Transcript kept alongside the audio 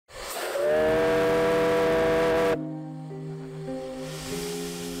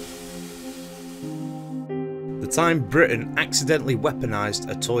time Britain accidentally weaponised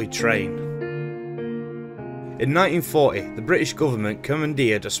a toy train. In 1940, the British government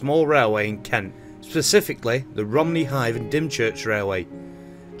commandeered a small railway in Kent, specifically the Romney, Hythe Dymchurch Railway,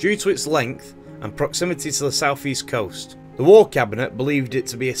 due to its length and proximity to the southeast coast. The War Cabinet believed it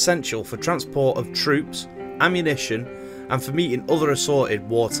to be essential for transport of troops, ammunition, and for meeting other assorted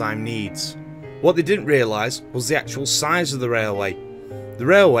wartime needs. What they didn't realise was the actual size of the railway. The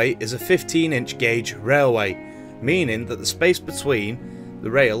railway is a 15-inch gauge railway, meaning that the space between the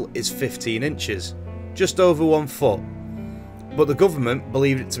rail is 15 inches, just over 1 foot. But the government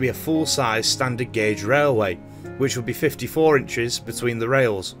believed it to be a full-size standard gauge railway, which would be 54 inches between the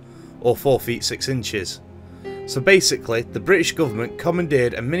rails, or 4 feet 6 inches. So basically, the British government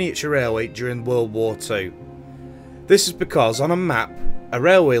commandeered a miniature railway during World War II. This is because on a map, a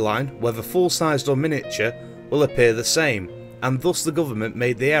railway line, whether full-sized or miniature, will appear the same, and thus the government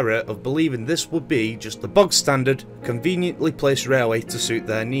made the error of believing this would be just the bog standard, conveniently placed railway to suit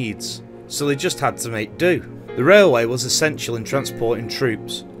their needs. So they just had to make do. The railway was essential in transporting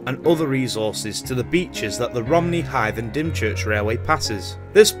troops and other resources to the beaches that the Romney, Hythe and Dymchurch Railway passes.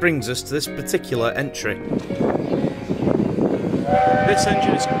 This brings us to this particular entry. This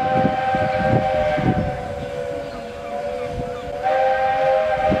engine is...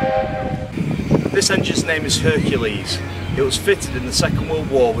 This engine's name is Hercules. It was fitted in the Second World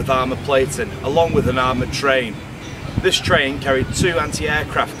War with armour plating, along with an armoured train. This train carried 2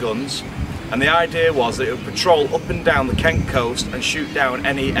 anti-aircraft guns, and the idea was that it would patrol up and down the Kent coast and shoot down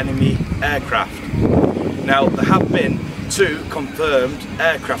any enemy aircraft. Now, there have been 2 confirmed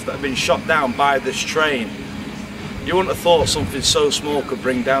aircraft that have been shot down by this train. You wouldn't have thought something so small could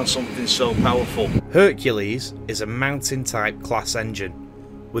bring down something so powerful. Hercules is a mountain type class engine.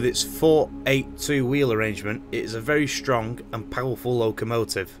 With its 4/8-2 wheel arrangement, it is a very strong and powerful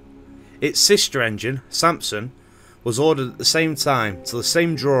locomotive. Its sister engine, Samson, was ordered at the same time to the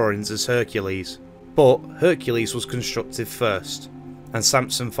same drawings as Hercules, but Hercules was constructed first, and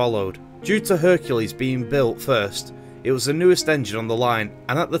Samson followed. Due to Hercules being built first, it was the newest engine on the line,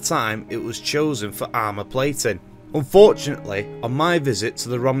 and at the time it was chosen for armour plating. Unfortunately, on my visit to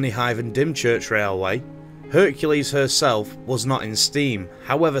the Romney, Hythe and Dymchurch Railway, Hercules herself was not in steam,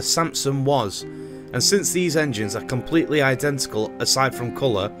 however Samson was, and since these engines are completely identical aside from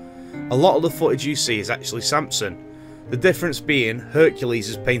colour, a lot of the footage you see is actually Samson, the difference being Hercules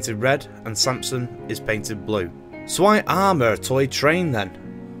is painted red and Samson is painted blue. So why armour a toy train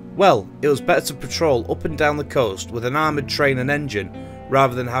then? Well, it was better to patrol up and down the coast with an armoured train and engine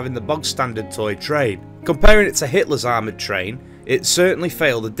rather than having the bog standard toy train. Comparing it to Hitler's armoured train, it certainly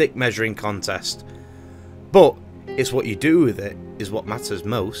failed the dick measuring contest. But it's what you do with it is what matters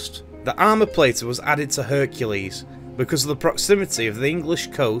most. The armour plating was added to Hercules because of the proximity of the English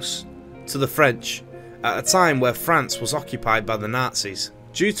coast to the French at a time where France was occupied by the Nazis.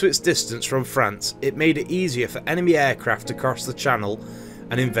 Due to its distance from France, it made it easier for enemy aircraft to cross the Channel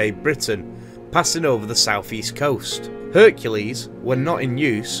and invade Britain, passing over the southeast coast. Hercules, when not in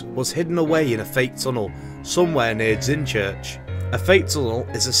use, was hidden away in a fake tunnel somewhere near Dymchurch. A fake tunnel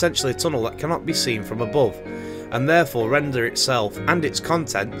is essentially a tunnel that cannot be seen from above, and therefore render itself and its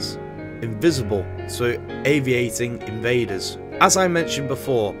contents invisible to aviating invaders. As I mentioned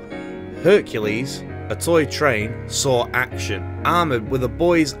before, Hercules, a toy train, saw action. Armoured with a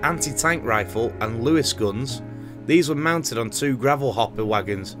boy's anti-tank rifle and Lewis guns, these were mounted on 2 gravel hopper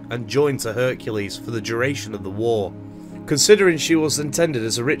wagons and joined to Hercules for the duration of the war. Considering she was intended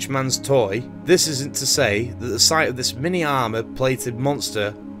as a rich man's toy, this isn't to say that the sight of this mini armoured plated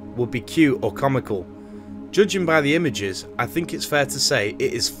monster would be cute or comical. Judging by the images, I think it's fair to say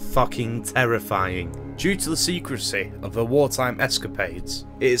it is fucking terrifying. Due to the secrecy of her wartime escapades,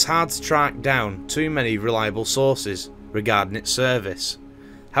 it is hard to track down too many reliable sources regarding its service.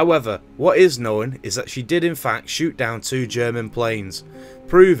 However, what is known is that she did in fact shoot down 2 German planes,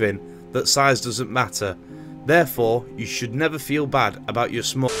 proving that size doesn't matter. Therefore, you should never feel bad about your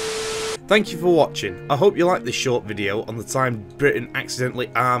small... Thank you for watching. I hope you liked this short video on the time Britain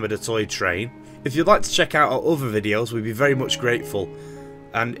accidentally armoured a toy train. If you'd like to check out our other videos, we'd be very much grateful.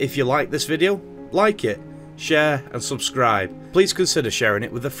 And if you like this video, like it, share and subscribe. Please consider sharing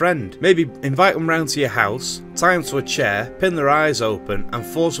it with a friend. Maybe invite them round to your house, tie them to a chair, pin their eyes open and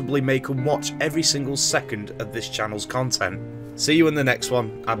forcibly make them watch every single second of this channel's content. See you in the next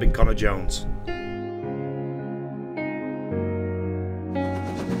one. I've been Connor Jones.